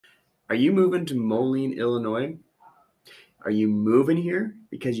Are you moving to Moline, Illinois? Are you moving here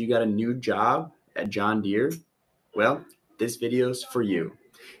because you got a new job at John Deere? Well, this video's for you.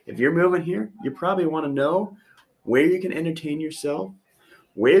 If you're moving here, you probably want to know where you can entertain yourself,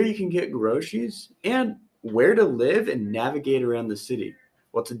 where you can get groceries, and where to live and navigate around the city.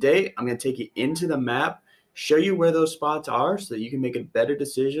 Well, today I'm going to take you into the map, show you where those spots are so that you can make a better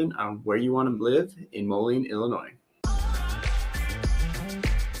decision on where you want to live in Moline, Illinois.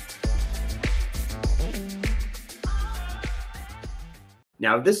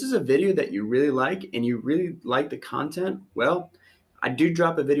 Now, if this is a video that you really like and you really like the content, well, I do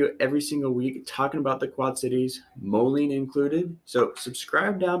drop a video every single week talking about the Quad Cities, Moline included. So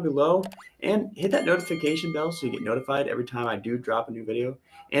subscribe down below and hit that notification bell so you get notified every time I do drop a new video.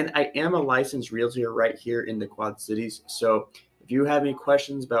 And I am a licensed realtor right here in the Quad Cities. So if you have any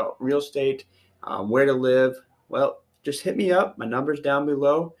questions about real estate, where to live, well, just hit me up. My number's down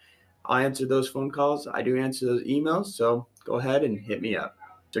below. I'll answer those phone calls. I do answer those emails, so go ahead and hit me up.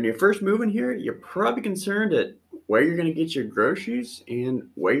 So when you're first moving here, you're probably concerned at where you're going to get your groceries and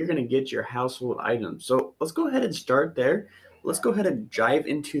where you're going to get your household items. So let's go ahead and start there. Let's go ahead and dive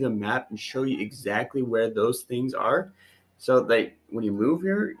into the map and show you exactly where those things are so that when you move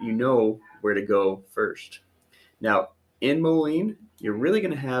here, you know where to go first. Now, in Moline, you're really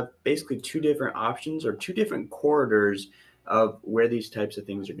going to have basically two different options or two different corridors of where these types of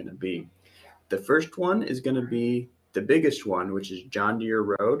things are going to be. The first one is going to be the biggest one, which is John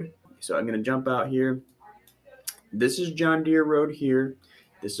Deere Road. So I'm going to jump out here. This is John Deere Road here.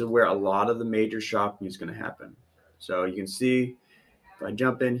 This is where a lot of the major shopping is going to happen. So you can see if I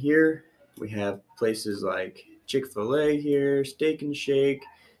jump in here, we have places like Chick-fil-A here, Steak and Shake.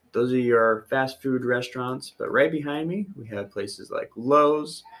 Those are your fast food restaurants. But right behind me, we have places like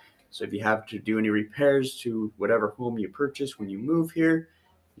Lowe's. So if you have to do any repairs to whatever home you purchase when you move here,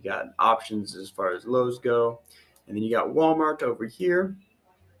 you got options as far as Lowe's go. And then you got Walmart over here.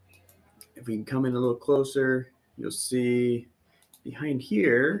 If we can come in a little closer, you'll see behind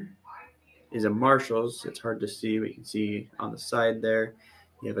here is a Marshall's. It's hard to see, but you can see on the side there,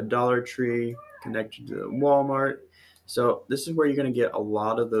 you have a Dollar Tree connected to the Walmart. So this is where you're going to get a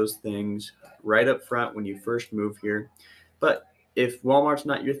lot of those things right up front when you first move here. But if Walmart's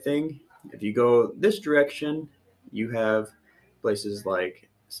not your thing, if you go this direction, you have places like,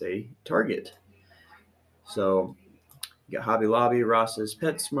 say, Target. So you got Hobby Lobby, Ross's,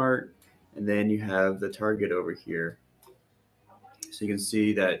 PetSmart, and then you have the Target over here. So you can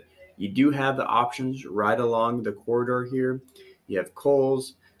see that you do have the options right along the corridor here. You have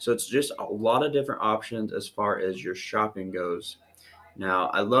Kohl's. So it's just a lot of different options as far as your shopping goes. Now,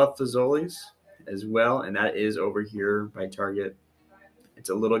 I love Fazoli's as well, and that is over here by Target. It's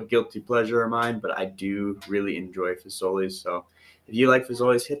a little guilty pleasure of mine, but I do really enjoy Fazoli's. So if you like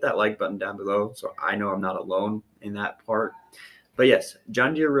Fazoli's, hit that like button down below so I know I'm not alone in that part. But yes,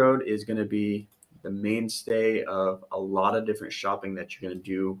 John Deere Road is going to be the mainstay of a lot of different shopping that you're going to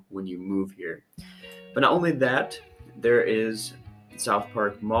do when you move here. But not only that, there is South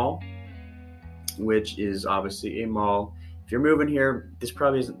Park Mall, which is obviously a mall. If you're moving here, this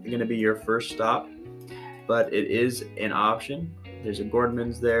probably isn't going to be your first stop, but it is an option. There's a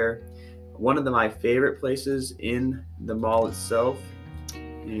Gordman's there. One of my favorite places in the mall itself,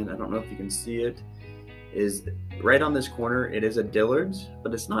 and I don't know if you can see it, is right on this corner. It is a Dillard's,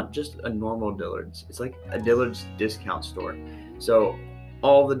 but it's not just a normal Dillard's. It's like a Dillard's discount store. So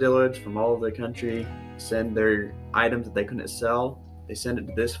all the Dillards from all over the country send their items that they couldn't sell. They send it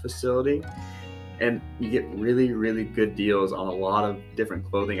to this facility, and you get really, really good deals on a lot of different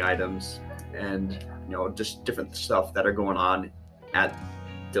clothing items and just different stuff that are going on at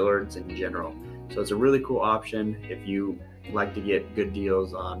Dillard's in general. So it's a really cool option if you like to get good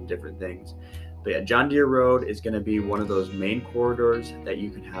deals on different things. But yeah, John Deere Road is going to be one of those main corridors that you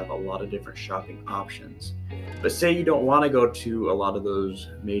can have a lot of different shopping options. But say you don't want to go to a lot of those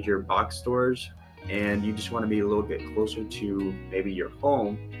major box stores and you just want to be a little bit closer to maybe your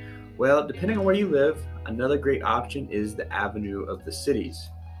home. Well, depending on where you live, another great option is the Avenue of the Cities.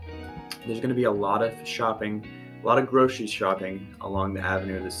 There's going to be a lot of shopping, a lot of grocery shopping along the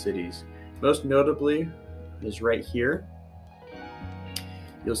Avenue of the Cities. Most notably is right here.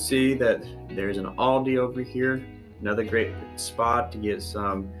 You'll see that there's an Aldi over here, another great spot to get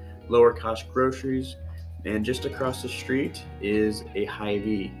some lower cost groceries. And just across the street is a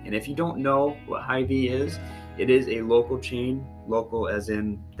Hy-Vee. And if you don't know what Hy-Vee is, it is a local chain, local as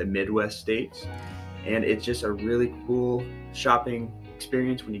in the Midwest states. And it's just a really cool shopping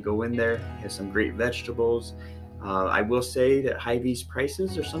experience when you go in there. It has some great vegetables. I will say that Hy-Vee's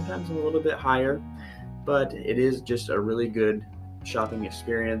prices are sometimes a little bit higher, but it is just a really good shopping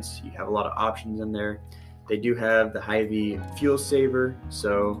experience. You have a lot of options in there. They do have the Hy-Vee fuel saver,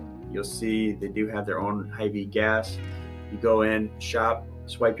 so you'll see they do have their own Hy-Vee gas. You go in, shop,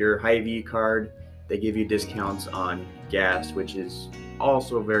 swipe your Hy-Vee card. They give you discounts on gas, which is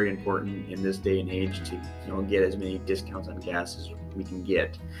also very important in this day and age to get as many discounts on gas as we can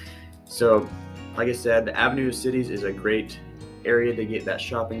get. So like I said, the Avenue of Cities is a great area to get that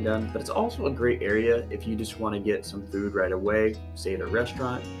shopping done, but it's also a great area if you just want to get some food right away, say at a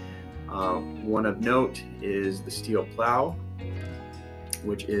restaurant. One of note is the Steel Plow,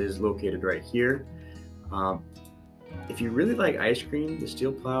 which is located right here. If you really like ice cream, the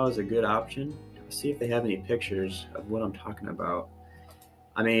Steel Plow is a good option. Let's see if they have any pictures of what I'm talking about.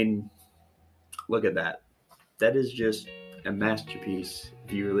 I mean, look at that. That is just a masterpiece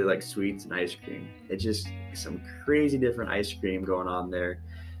if you really like sweets and ice cream. It's just some crazy different ice cream going on there.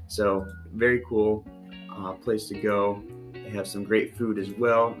 So very cool place to go. They have some great food as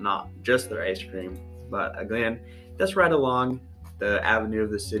well, not just their ice cream, but again, that's right along the Avenue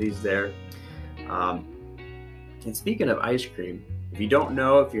of the Cities there. And speaking of ice cream, if you don't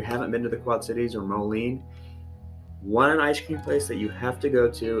know, if you haven't been to the Quad Cities or Moline, one ice cream place that you have to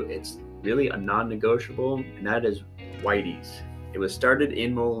go to, it's really a non-negotiable, and that is Whitey's. It was started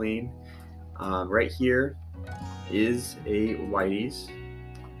in Moline. Right here is a Whitey's,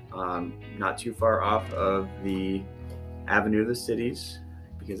 not too far off of the Avenue of the Cities,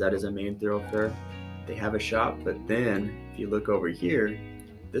 because that is a main thoroughfare. They have a shop, but then if you look over here,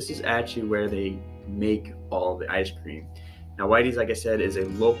 this is actually where they make all the ice cream. Now Whitey's, like I said, is a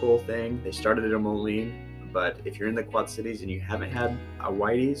local thing. They started it in Moline, but if you're in the Quad Cities and you haven't had a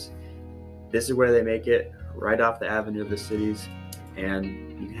Whitey's, this is where they make it, right off the Avenue of the Cities, and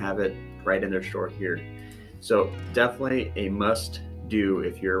you can have it right in their store here. So definitely a must do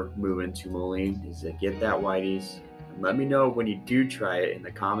if you're moving to Moline, is to get that Whitey's. And let me know when you do try it in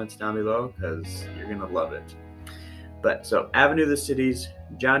the comments down below, because you're gonna love it. But so Avenue of the Cities,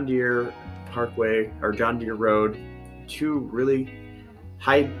 John Deere Parkway, or John Deere Road, two really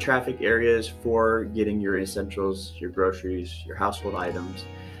high traffic areas for getting your essentials, your groceries, your household items.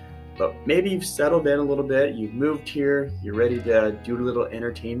 But maybe you've settled in a little bit, you've moved here, you're ready to do a little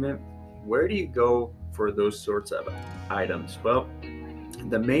entertainment. Where do you go for those sorts of items? Well,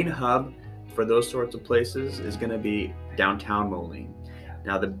 the main hub for those sorts of places is going to be downtown Moline.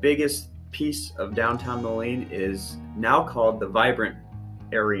 Now the biggest piece of downtown Moline is now called the Vibrant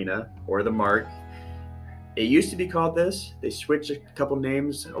Arena, or the Mark. It used to be called this. They switched a couple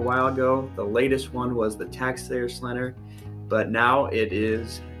names a while ago. The latest one was the Taxpayer Center, but now it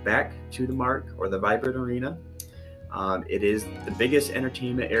is back to the Mark, or the Vibrant Arena. It is the biggest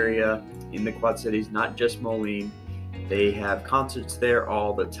entertainment area in the Quad Cities, not just Moline. They have concerts there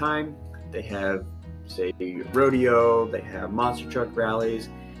all the time. They have, say, rodeo, they have monster truck rallies.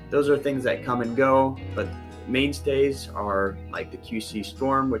 Those are things that come and go, but mainstays are like the QC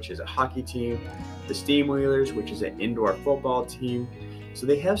Storm, which is a hockey team, the Steam Wheelers, which is an indoor football team. So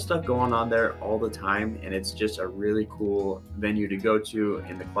they have stuff going on there all the time, and it's just a really cool venue to go to,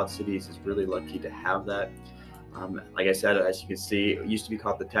 and the Quad Cities is really lucky to have that. Like I said, as you can see, it used to be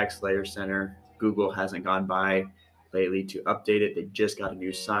called the Taxpayer Center. Google hasn't gone by lately to update it. They just got a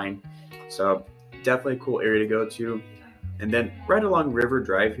new sign. So definitely a cool area to go to. And then right along River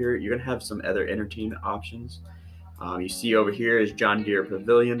Drive here, you're gonna have some other entertainment options. You see over here is John Deere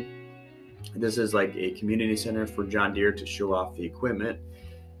Pavilion. This is like a community center for John Deere to show off the equipment.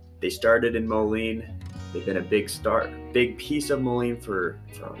 They started in Moline. They've been a big piece of Moline for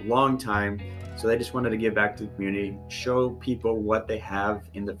a long time. So they just wanted to give back to the community, show people what they have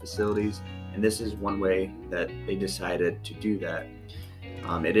in the facilities. And this is one way that they decided to do that.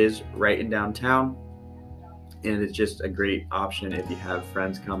 It is right in downtown, and it's just a great option if you have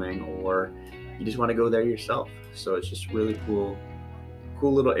friends coming or you just want to go there yourself. So it's just really cool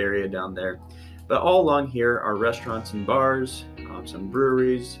little area down there. But all along here are restaurants and bars, some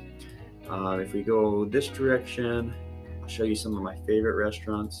breweries. If we go this direction, I'll show you some of my favorite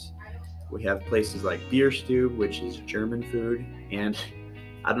restaurants. We have places like Bierstube, which is German food, and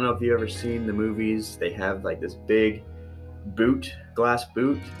I don't know if you've ever seen the movies. They have like this big glass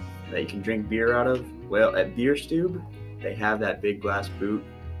boot that you can drink beer out of. Well, at Bierstube, they have that big glass boot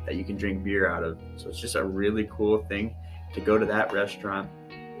that you can drink beer out of. So it's just a really cool thing to go to that restaurant.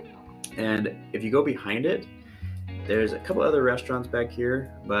 And if you go behind it, there's a couple other restaurants back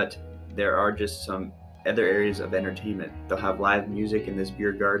here, but there are just some other areas of entertainment. They'll have live music in this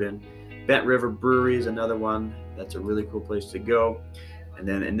beer garden. Bent River Brewery is another one. That's a really cool place to go. And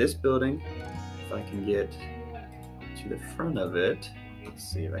then in this building, if I can get to the front of it, let's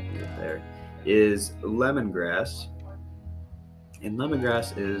see if I can get there, is Lemongrass. And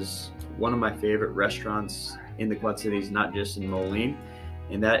Lemongrass is one of my favorite restaurants in the Quad Cities, not just in Moline.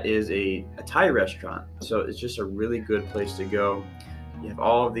 And that is a Thai restaurant. So it's just a really good place to go. You have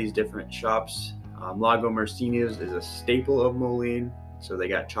all of these different shops. Lago Marcini's is a staple of Moline. So they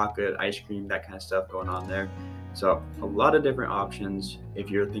got chocolate, ice cream, that kind of stuff going on there. So a lot of different options if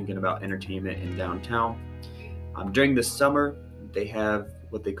you're thinking about entertainment in downtown. During the summer, they have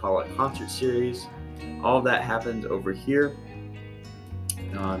what they call a concert series. All of that happens over here.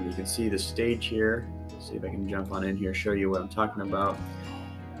 You can see the stage here. Let's see if I can jump on in here, show you what I'm talking about.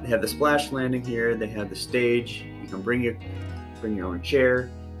 They have the splash landing here. They have the stage. You can bring your own chair.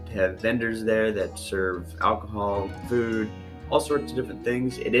 They have vendors there that serve alcohol, food, all sorts of different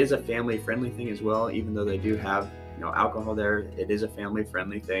things. It is a family-friendly thing as well, even though they do have alcohol there. It is a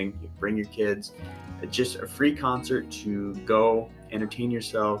family-friendly thing. You bring your kids. It's just a free concert to go entertain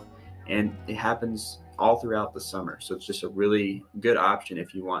yourself, and it happens all throughout the summer. So it's just a really good option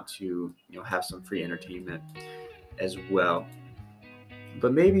if you want to have some free entertainment as well.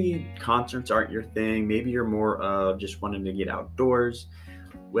 But maybe concerts aren't your thing. Maybe you're more of just wanting to get outdoors.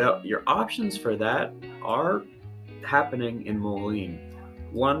 Well, your options for that are happening in Moline.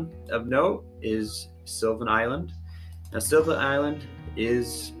 One of note is Sylvan Island. Now, Sylvan Island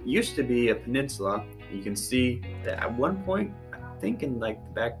used to be a peninsula. You can see that at one point, I think in like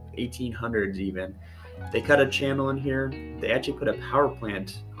the back 1800s even, they cut a channel in here. They actually put a power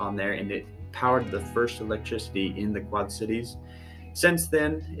plant on there, and it powered the first electricity in the Quad Cities. Since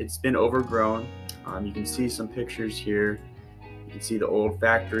then, it's been overgrown. You can see some pictures here. You can see the old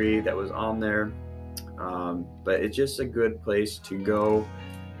factory that was on there. But it's just a good place to go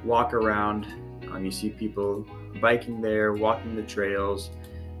walk around. You see people biking there, walking the trails.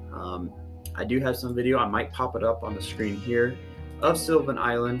 I do have some video. I might pop it up on the screen here of Sylvan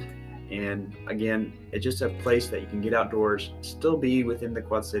Island. And again, it's just a place that you can get outdoors, still be within the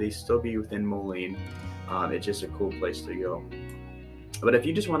Quad Cities, still be within Moline. It's just a cool place to go. But if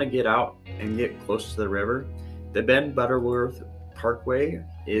you just want to get out and get close to the river, the Ben Butterworth Parkway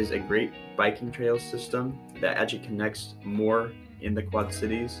is a great biking trail system that actually connects more in the Quad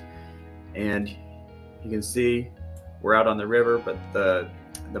Cities. And you can see we're out on the river, but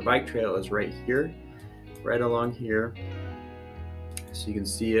the bike trail is right here, right along here. So you can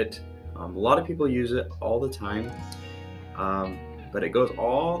see it. A lot of people use it all the time, but it goes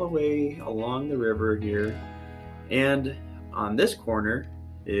all the way along the river here. And on this corner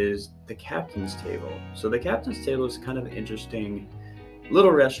is the Captain's Table. So the Captain's Table is kind of an interesting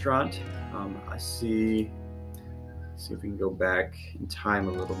little restaurant. Let's see if we can go back in time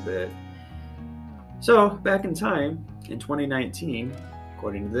a little bit. So back in time, in 2019,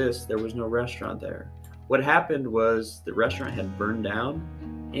 according to this, there was no restaurant there. What happened was the restaurant had burned down,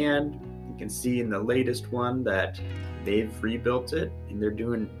 and you can see in the latest one that they've rebuilt it, and they're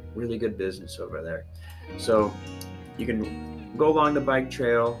doing really good business over there. So you can go along the bike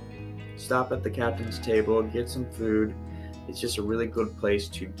trail, stop at the Captain's Table, get some food. It's just a really good place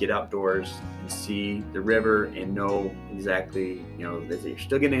to get outdoors and see the river and know exactly, that you're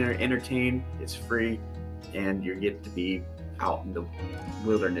still getting entertained, it's free, and you get to be out in the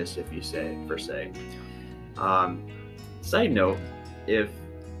wilderness, if you say, per se. Side note, if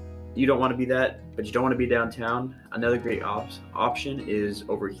you don't want to be that, but you don't want to be downtown, another great option is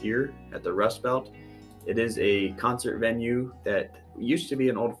over here at the Rust Belt. It is a concert venue that used to be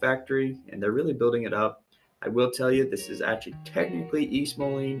an old factory, and they're really building it up. I will tell you, this is actually technically East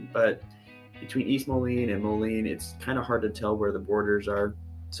Moline, but between East Moline and Moline, it's kind of hard to tell where the borders are,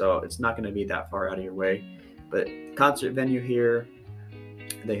 so it's not going to be that far out of your way. But concert venue here,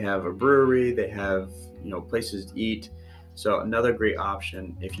 they have a brewery, they have places to eat. So another great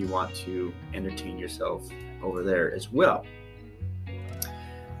option if you want to entertain yourself over there as well.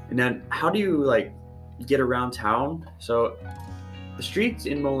 And then how do you get around town? So the streets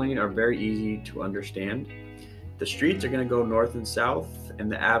in Moline are very easy to understand. The streets are going to go north and south,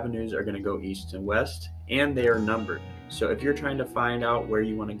 and the avenues are going to go east and west, and they are numbered. So if you're trying to find out where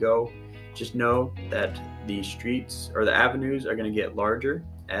you want to go, just know that the streets or the avenues are going to get larger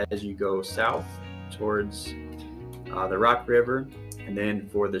as you go south towards the Rock River, and then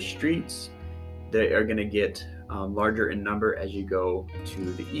for the streets, they are going to get larger in number as you go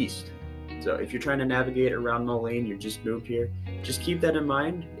to the east. So if you're trying to navigate around Moline, you just moved here, just keep that in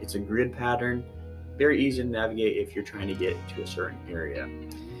mind. It's a grid pattern, very easy to navigate if you're trying to get to a certain area.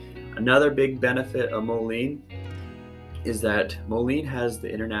 Another big benefit of Moline is that Moline has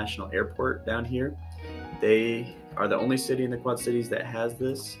the international airport down here. They are the only city in the Quad Cities that has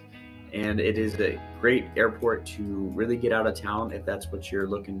this, and it is a great airport to really get out of town if that's what you're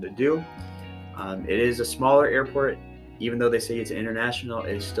looking to do. It is a smaller airport even though they say it's international,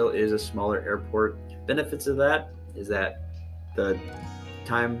 it still is a smaller airport. Benefits of that is that the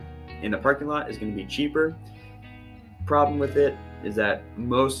time in the parking lot is going to be cheaper. Problem with it is that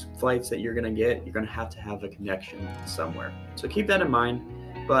most flights that you're going to get, you're going to have a connection somewhere. So keep that in mind.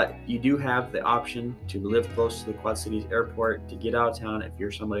 But you do have the option to live close to the Quad Cities airport, to get out of town if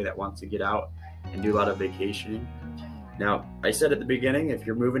you're somebody that wants to get out and do a lot of vacationing. Now, I said at the beginning, if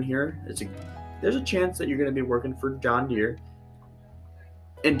you're moving here, there's a chance that you're going to be working for John Deere.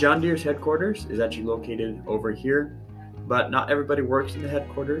 And John Deere's headquarters is actually located over here, but not everybody works in the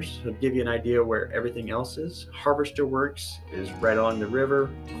headquarters. So to give you an idea where everything else is, Harvester Works is right along the river,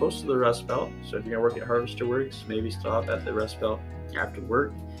 close to the Rust Belt. So if you're going to work at Harvester Works, maybe stop at the Rust Belt after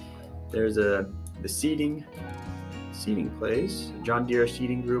work. There's the seating place, John Deere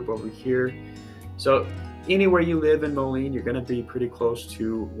Seating Group over here. So anywhere you live in Moline, you're going to be pretty close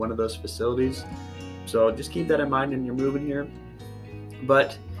to one of those facilities. So just keep that in mind when you're moving here.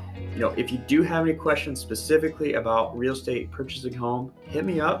 But if you do have any questions specifically about real estate, purchasing home, hit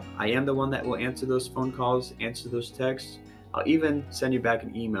me up. I am the one that will answer those phone calls, answer those texts. I'll even send you back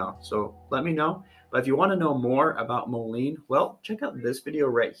an email. So let me know. But if you want to know more about Moline, well, check out this video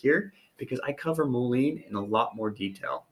right here because I cover Moline in a lot more detail.